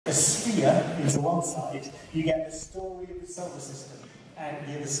a sphere into one side, you get the story of the solar system out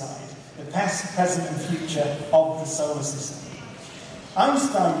the other side, the past, present and future of the solar system.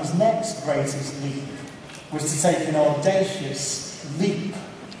 Einstein's next greatest leap was to take an audacious leap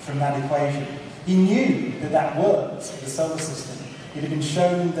from that equation. He knew that that worked for the solar system. It had been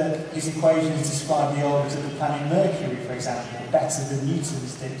shown that his equations describe the orbit of the planet Mercury, for example, better than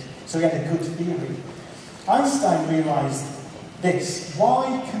Newton's did. So he had a good theory. Einstein realised this: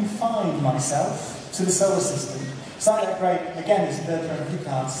 why confine myself to the solar system? It's like that great, again, as Bertrand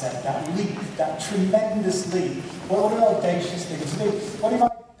Piccard said, that leap, that tremendous leap. What an audacious thing to do. What if I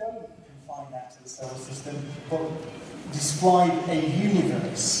don't confine that to the solar system, but describe a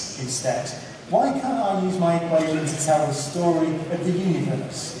universe instead? Why can't I use my equation to tell the story of the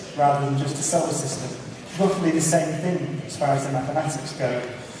universe rather than just the solar system? Roughly the same thing as far as the mathematics go.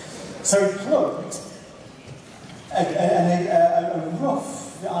 So he plugged a rough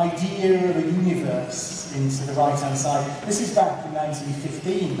idea of a universe into the right-hand side. This is back in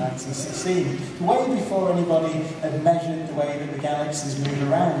 1915, 1916, way before anybody had measured the way that the galaxies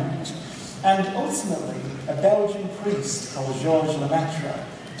move around. And ultimately, a Belgian priest called Georges Lemaitre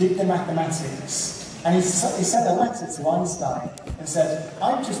did the mathematics, and he sent a letter to Einstein and said,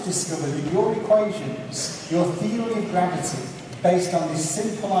 I've just discovered that your equations, your theory of gravity, based on this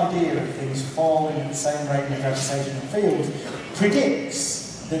simple idea of things falling at the same rate in a gravitational field,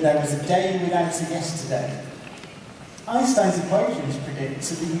 predicts that there was a day without a yesterday. Einstein's equations predict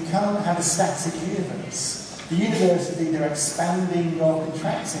that you can't have a static universe. The universe is either expanding or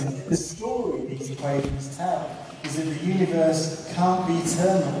contracting. The story these equations tell is that the universe can't be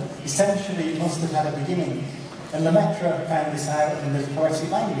eternal. Essentially, it must have had a beginning. And Lemaitre found this out in the poetic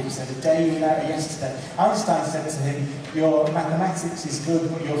language. He said, a day without a yesterday. Einstein said to him, your mathematics is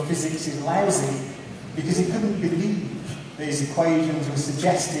good, but your physics is lousy, because he couldn't believe that his equations were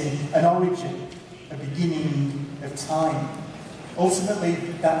suggesting an origin, a beginning of time. Ultimately,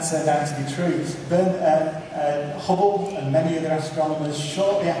 that turned out to be true. Hubble and many other astronomers,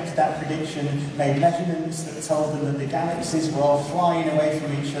 shortly after that prediction, made measurements that told them that the galaxies were all flying away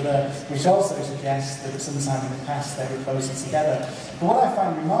from each other, which also suggests that sometime in the past they were closer together. But what I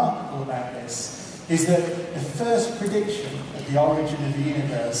find remarkable about this is that the first prediction of the origin of the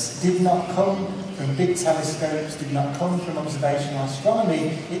universe did not come from big telescopes, did not come from observational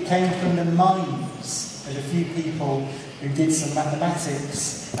astronomy. It came from the minds of a few people who did some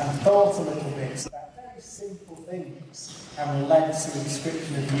mathematics and thought a little bit about very simple things and were led to a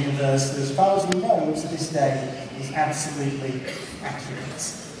description of the universe that, as far as we know to this day, is absolutely accurate.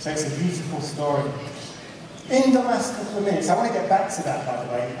 So it's a beautiful story. In the last couple of minutes, I want to get back to that, by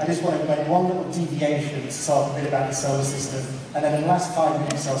the way. I just want to make one little deviation to talk a bit about the solar system, and then in the last 5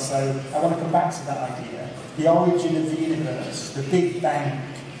 minutes or so, I want to come back to that idea, the origin of the universe, the Big Bang,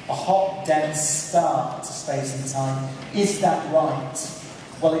 a hot, dense start to space and time. Is that right?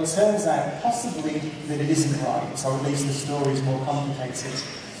 Well, it turns out possibly that it isn't right, or at least the story is more complicated.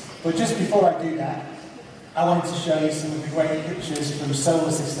 But just before I do that, I wanted to show you some of the great pictures from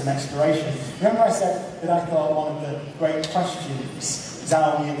solar system exploration. Remember I said that I thought one of the great questions is,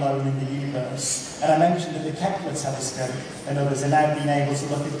 are we alone in the universe? And I mentioned that the Kepler telescope and others are now being able to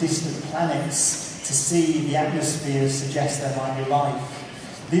look at distant planets to see the atmospheres suggest there might be life.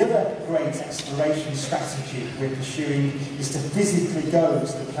 The other great exploration strategy we're pursuing is to physically go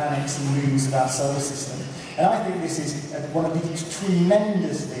to the planets and moons of our solar system. And I think this is one of these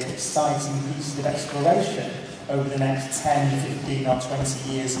tremendously exciting pieces of exploration over the next 10, 15 or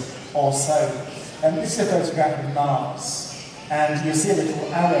 20 years or so. And this is a photograph of Mars. And you'll see a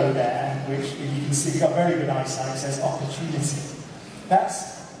little arrow there, which, if you can see, you've got very good eyesight, says opportunity.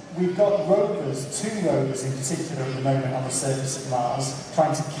 We've got rovers, 2 rovers in particular at the moment on the surface of Mars,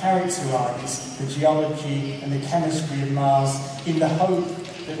 trying to characterise the geology and the chemistry of Mars in the hope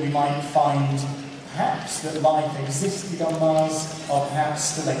that we might find perhaps that life existed on Mars, or perhaps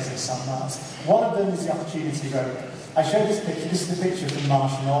still exists on Mars. One of them is the Opportunity rover. I showed this picture. This is the picture from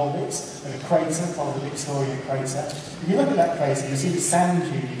Martian orbit of a crater called the Victoria crater. If you look at that crater, you see the sand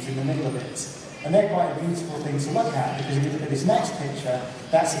dunes in the middle of it. And they're quite a beautiful thing to look at, because if you look at this next picture,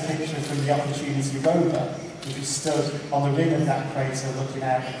 that's a picture from the Opportunity rover, which is stood on the rim of that crater looking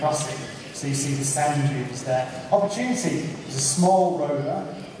out across it. So you see the sand dunes there. Opportunity is a small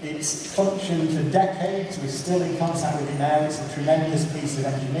rover. It's functioned for decades. We're still in contact with it now. It's a tremendous piece of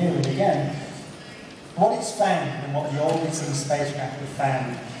engineering again. What it's found, and what the orbiting spacecraft have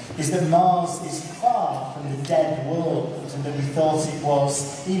found, is that Mars is far from the dead world and that we thought it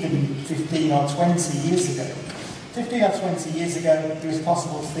was even 15 or 20 years ago. 15 or 20 years ago, it was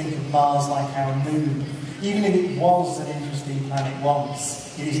possible to think of Mars like our moon. Even if it was an interesting planet once,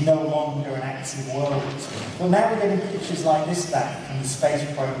 it is no longer an active world. Well, now we're getting pictures like this back from the space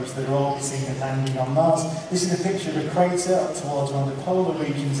probes that are orbiting and landing on Mars. This is a picture of a crater up towards one of the polar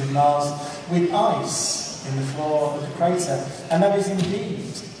regions of Mars with ice in the floor of the crater, and that is indeed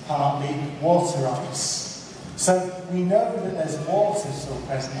partly water ice. So we know that there's water still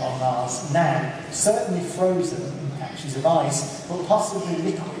present on Mars now, certainly frozen in patches of ice, but possibly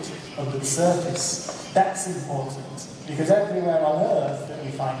liquid under the surface. That's important, because everywhere on Earth that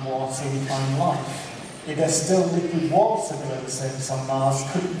we find water, we find life. If there's still liquid water below the surface on Mars,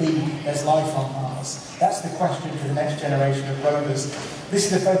 could it be there's life on Mars? That's the question for the next generation of rovers.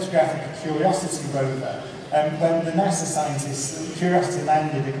 This is a photograph of the Curiosity rover. When the NASA scientists, Curiosity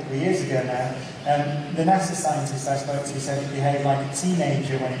landed a couple of years ago now, the NASA scientist I spoke to said it behaved like a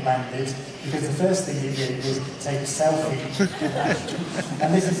teenager when it landed, because the first thing it did was take a selfie.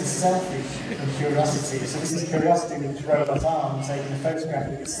 And this is a selfie from Curiosity. So this is Curiosity with its robot arm taking a photograph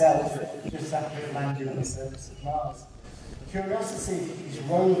of itself just after it landed on the surface of Mars. Curiosity is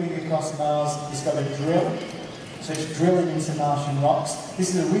roving across Mars. It's got a drill. So it's drilling into Martian rocks.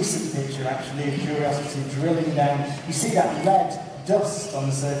 This is a recent picture, actually, of Curiosity drilling down. You see that red dust on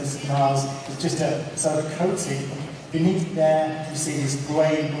the surface of Mars. It's just a sort of coating. Beneath there, you see this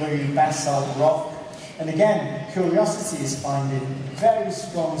grey-blue basalt rock. And again, Curiosity is finding very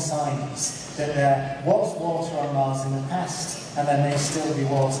strong signs that there was water on Mars in the past, and there may still be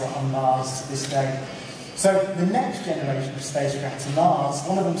water on Mars to this day. So the next generation of spacecraft to Mars,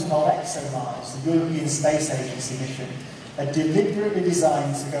 one of them is called ExoMars, the European Space Agency mission, are deliberately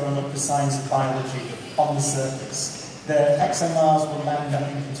designed to go and look for signs of biology on the surface. The ExoMars will land, I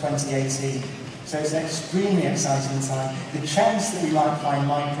think, in 2018. So it's an extremely exciting time. The chance that we might find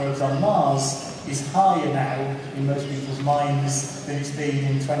microbes on Mars is higher now in most people's minds than it's been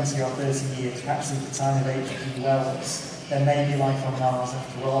in 20 or 30 years, perhaps at the time of H.G. Wells. There may be life on Mars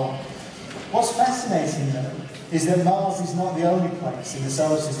after all. What's fascinating, though, is that Mars is not the only place in the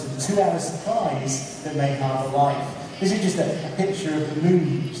solar system, to our surprise, that may harbour life. This is just a picture of the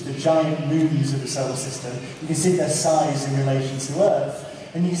moons, the giant moons of the solar system. You can see their size in relation to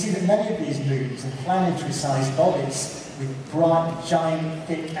Earth, and you can see that many of these moons are planetary-sized bodies with bright, giant,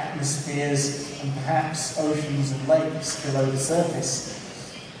 thick atmospheres and perhaps oceans and lakes below the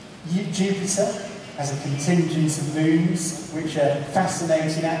surface. Jupiter has a contingent of moons, which are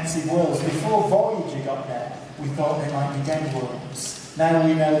fascinating active worlds. Before Voyager got there, we thought they might be dead worlds. Now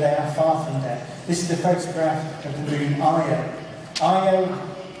we know they are far from dead. This is a photograph of the moon Io. Io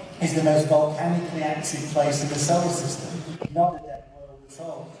is the most volcanically active place in the solar system, not a dead world at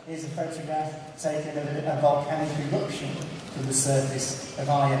all. Here's a photograph taken of a volcanic eruption from the surface of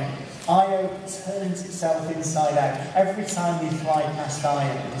Io. Io turns itself inside out. Every time we fly past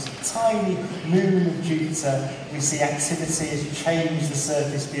Io, this tiny moon of Jupiter, we see activity has changed the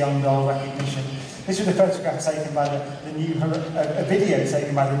surface beyond all recognition. This was a photograph taken by a video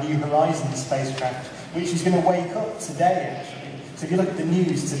taken by the New Horizons spacecraft, which is going to wake up today, actually. So if you look at the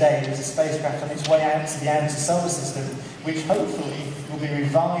news today, there's a spacecraft on its way out to the outer solar system, which hopefully will be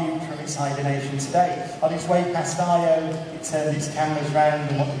revived from its hibernation today. On its way past Io, it turned its cameras round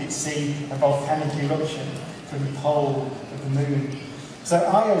and what did it see? A volcanic eruption from the pole of the moon. So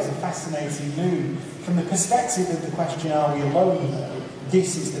Io is a fascinating moon. From the perspective of the question, are we alone though?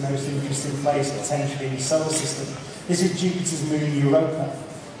 This is the most interesting place potentially in the solar system. This is Jupiter's moon Europa,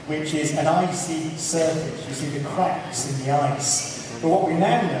 which is an icy surface. You see the cracks in the ice. But what we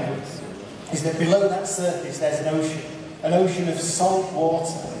now know is that below that surface there's an ocean of salt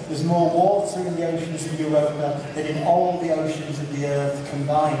water. There's more water in the oceans of Europa than in all the oceans of the Earth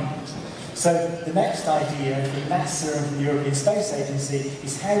combined. So the next idea for NASA and the European Space Agency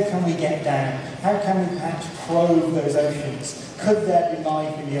is how can we get down? How can we perhaps probe those oceans? Could there be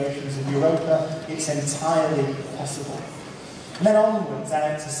life in the oceans of Europa? It's entirely possible. And then onwards,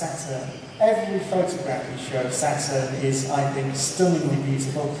 out to Saturn. Every photograph we show of Saturn is, I think, stunningly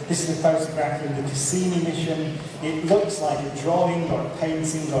beautiful. This is a photograph of the Cassini mission. It looks like a drawing or a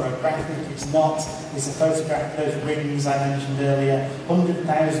painting or a graphic. It's not. It's a photograph of those rings I mentioned earlier.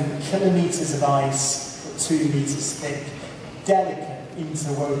 100,000 kilometres of ice, 2 metres thick. Delicate,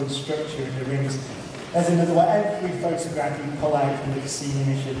 interwoven structure in the rings. There's another one. Every photograph you pull out from the Cassini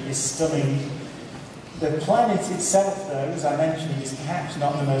mission is stunning. The planet itself, though, as I mentioned, is perhaps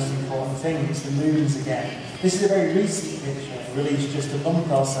not the most important thing. It's the moons again. This is a very recent picture, released just a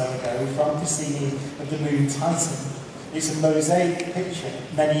month or so ago, from Cassini of the moon Titan. It's a mosaic picture,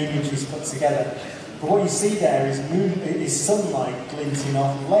 many images put together. But what you see there is sunlight glinting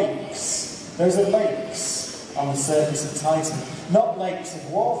off lakes. Those are lakes on the surface of Titan. Not lakes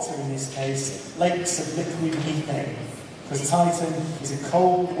of water in this case, lakes of liquid methane. because Titan is a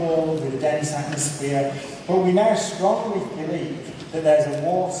cold world with a dense atmosphere, but we now strongly believe that there's a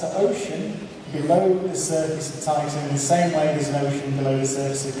water ocean below the surface of Titan in the same way there's an ocean below the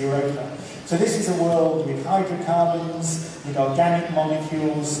surface of Europa. So this is a world with hydrocarbons, with organic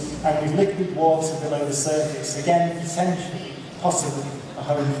molecules, and with liquid water below the surface. Again, potentially, possibly, a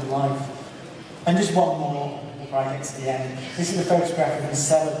home for life. And just one more before I get to the end. This is a photograph of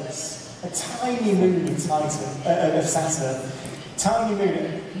Enceladus, a tiny moon of Saturn. Tiny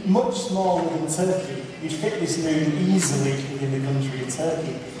moon, much smaller than Turkey. You'd fit this moon easily within the country of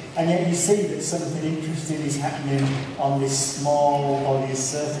Turkey. And yet you see that something interesting is happening on this small body's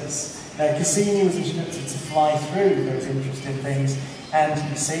surface. Cassini was instructed to fly through those interesting things, and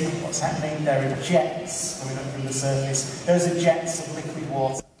you see what's happening. There are jets coming up from the surface. Those are jets of liquid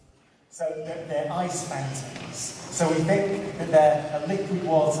water. So they're ice fountains. So we think that there are liquid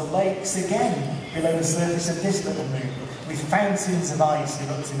water lakes again below the surface of this little moon, with fountains of ice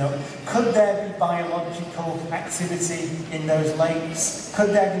erupting up. Could there be biological activity in those lakes? Could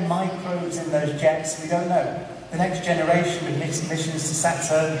there be microbes in those jets? We don't know. The next generation of missions to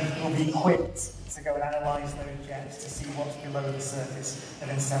Saturn will be equipped to go and analyse those jets to see what's below the surface of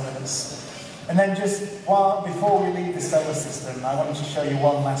Enceladus. And then before we leave the solar system, I wanted to show you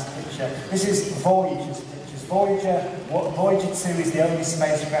one last picture. This is Voyager's pictures. Voyager 2 is the only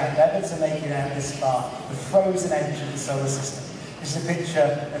spacecraft ever to make it out this far, the frozen edge of the solar system. This is a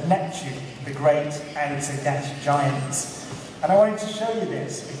picture of Neptune, the great outer gas giant. And I wanted to show you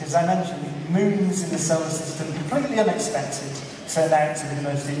this because I mentioned moons in the solar system, completely unexpected, turned out to be the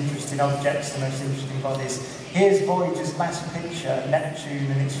most interesting objects, the most interesting bodies. Here's Voyager's last picture,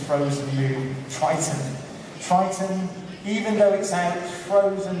 Neptune and its frozen moon, Triton. Triton, even though it's out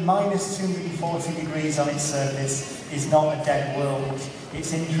frozen minus 240 degrees on its surface, is not a dead world.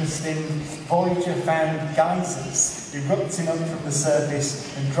 It's interesting. Voyager found geysers erupting up from the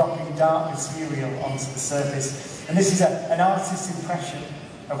surface and dropping dark material onto the surface. And this is an artist's impression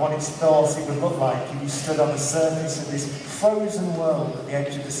of what it's thought it would look like if you stood on the surface of this frozen world at the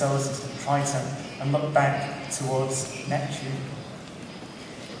edge of the solar system, Triton, and looked back towards Neptune.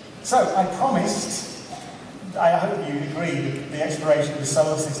 So, I promised, I hope you agree, that the exploration of the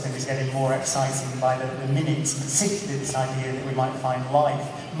solar system is getting more exciting by the minute, particularly this idea that we might find life,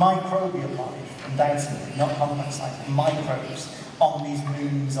 microbial life, undoubtedly, not complex life, microbes on these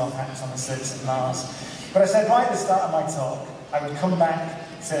moons or perhaps on the surface of Mars. But I said right at the start of my talk, I would come back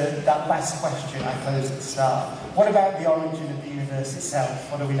to that last question I posed at the start. What about the origin of the universe itself?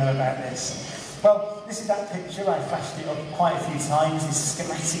 What do we know about this? Well, this is that picture. I flashed it up quite a few times, this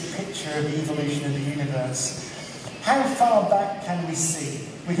schematic picture of the evolution of the universe. How far back can we see?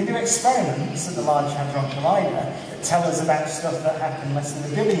 We can do experiments at the Large Hadron Collider that tell us about stuff that happened less than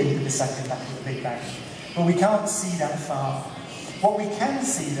 1 billionth of a second after the Big Bang. But we can't see that far. What we can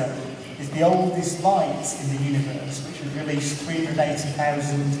see, though, is the oldest light in the universe, which was released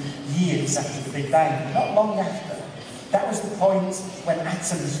 380,000 years after the Big Bang, not long after. That was the point when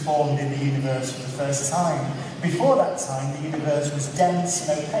atoms formed in the universe for the first time. Before that time, the universe was dense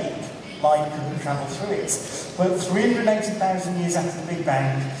and opaque. Light couldn't travel through it. But 380,000 years after the Big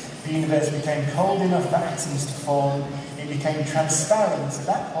Bang, the universe became cold enough for atoms to form. It became transparent at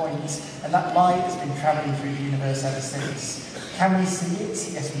that point, and that light has been travelling through the universe ever since. Can we see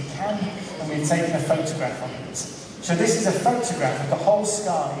it? Yes, we can, and we've taken a photograph of it. So this is a photograph of the whole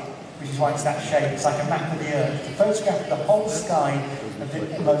sky, which is why it's that shape. It's like a map of the Earth. A photograph of the whole sky of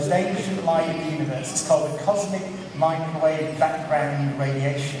the most ancient light in the universe. It's called the cosmic microwave background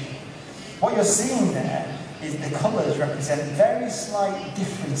radiation. What you're seeing there is the colours represent very slight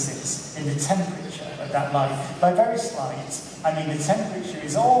differences in the temperature of that light. By very slight, I mean the temperature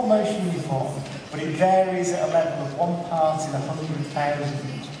is almost uniform, but it varies at a level of 1 part in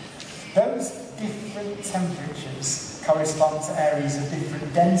 100,000. Those different temperatures correspond to areas of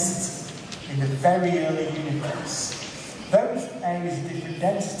different density in the very early universe. Those areas of different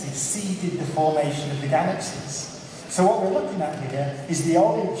density seeded the formation of the galaxies. So what we're looking at here is the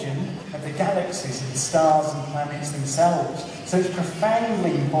origin of the galaxies and stars and planets themselves. So it's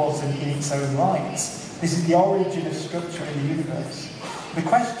profoundly important in its own right. This is the origin of structure in the universe. The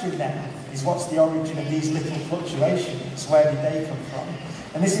question then is, what's the origin of these little fluctuations? Where did they come from?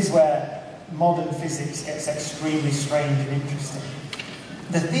 And this is where modern physics gets extremely strange and interesting.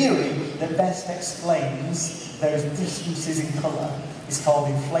 The theory that best explains those distances in colour is called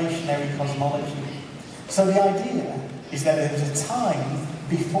inflationary cosmology. So the idea is that there was a time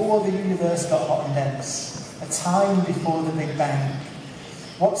before the universe got hot and dense, a time before the Big Bang.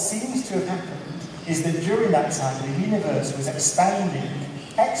 What seems to have happened is that during that time the universe was expanding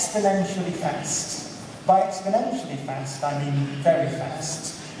exponentially fast. By exponentially fast, I mean very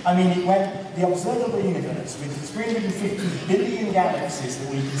fast. I mean, it went, the observable universe, with 350 billion galaxies that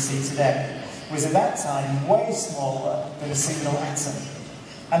we can see today, was at that time way smaller than a single atom.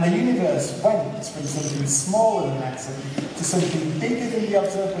 And the universe went from something smaller than an atom to something bigger than the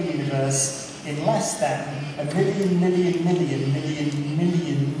observable universe in less than a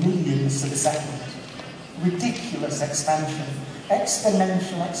millionths of a second. Ridiculous expansion,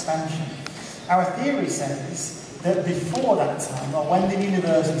 exponential expansion. Our theory says that before that time, or when the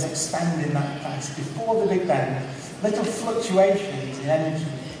universe was expanding that fast, before the Big Bang, little fluctuations in energy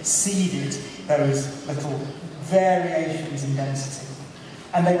seeded those little variations in density.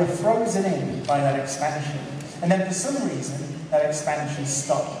 And they were frozen in by that expansion. And then for some reason, that expansion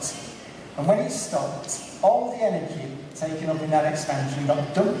stopped. And when it stopped, all the energy taken up in that expansion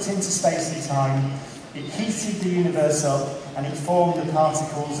got dumped into space and time. It heated the universe up, and it formed the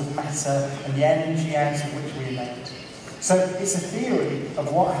particles of matter and the energy out of which we are made. So it's a theory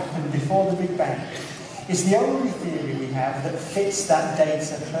of what happened before the Big Bang. It's the only theory we have that fits that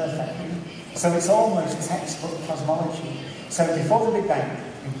data perfectly. So it's almost textbook cosmology. So before the Big Bang,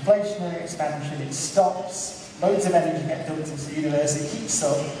 inflationary expansion, it stops, loads of energy get dumped into the universe, it heats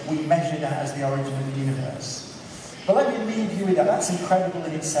up, we measure that as the origin of the universe. But let me leave you with that. That's incredible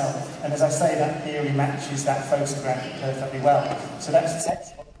in itself. And as I say, that theory matches that photograph perfectly well. So that's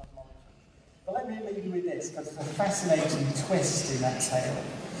textbook cosmology. But let me leave you with this, because there's a fascinating twist in that tale.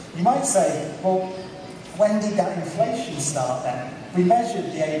 You might say, well, when did that inflation start then? We measured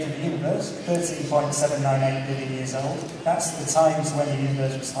the age of the universe, 13.798 billion years old. That's the times when the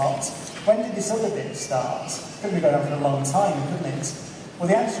universe was hot. When did this other bit start? Couldn't be going on for a long time, couldn't it? Well,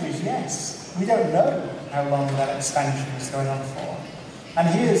 the answer is yes. We don't know how long that expansion was going on for. And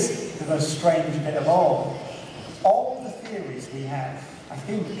here's the most strange bit of all. All the theories we have, I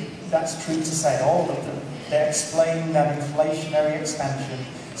think that's true to say, all of them, they explain that inflationary expansion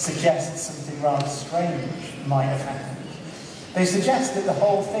suggests something rather strange might have happened. They suggest that the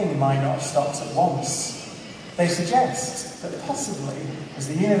whole thing might not have stopped at once. They suggest that possibly, as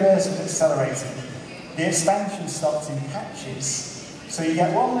the universe was accelerating, the expansion stopped in patches. So you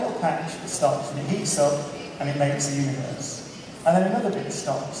get one little patch that stops and it heats up and it makes a universe. And then another bit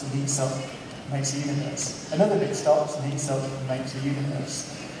stops and heats up and makes a universe. Another bit stops and heats up and makes a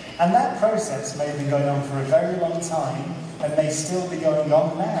universe. And that process may have been going on for a very long time and may still be going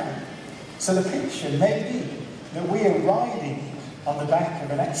on now. So the picture may be that we are riding on the back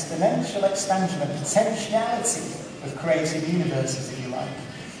of an exponential expansion, a potentiality of creating universes, if you like.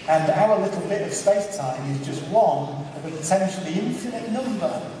 And our little bit of space-time is just one of a potentially infinite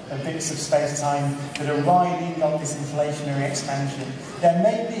number of bits of space-time that are riding on this inflationary expansion. There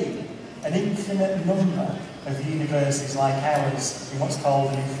may be an infinite number of universes like ours in what's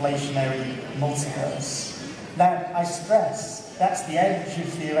called an inflationary multiverse. Now, I stress, that's the edge of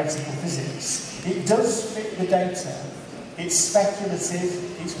theoretical physics. It does fit the data. It's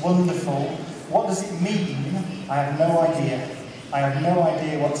speculative, it's wonderful. What does it mean? I have no idea. I have no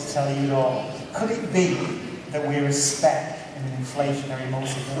idea what to tell you at all. Could it be that we're a speck in an inflationary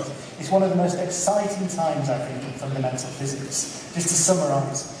multiverse? It's one of the most exciting times, I think, in fundamental physics. Just to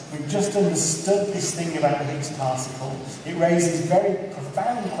summarise, we've just understood this thing about the Higgs particle. It raises very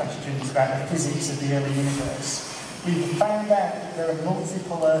profound questions about the physics of the early universe. We've found out that there are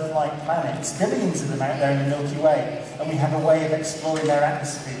multiple Earth-like planets, billions of them out there in the Milky Way, and we have a way of exploring their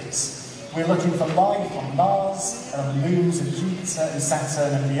atmospheres. We're looking for life on Mars, and on the moons of Jupiter and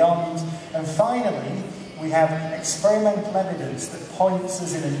Saturn and beyond. And finally, we have experimental evidence that points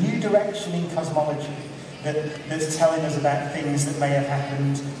us in a new direction in cosmology, that's telling us about things that may have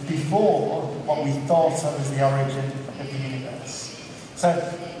happened before what we thought of as the origin of the universe.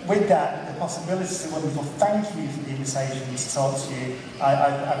 So, with that, the possibilities are wonderful. Thank you for the invitation to talk to you. I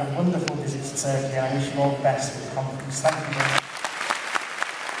had a wonderful visit to Turkey, and I wish you all the best with the conference. Thank you very much.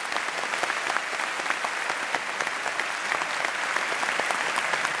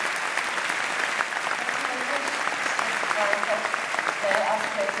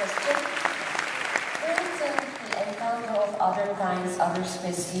 Other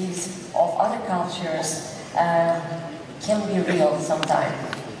species of other cultures can be real sometime.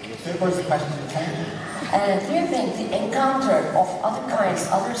 What was the question? Do you think the encounter of other kinds,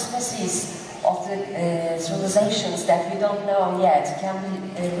 other species of the civilizations that we don't know yet can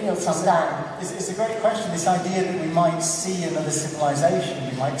be real sometime? It's a great question, this idea that we might see another civilization,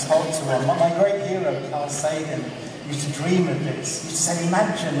 we might talk to one. My great hero, Carl Sagan, used to dream of this. He used to say,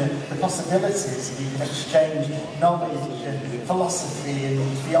 imagine the possibilities. You can exchange knowledge and philosophy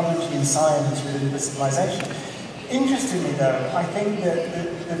and theology and science within the civilization. Interestingly, though, I think that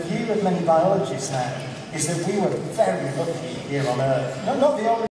the view of many biologists now is that we were very lucky here on Earth. Not the only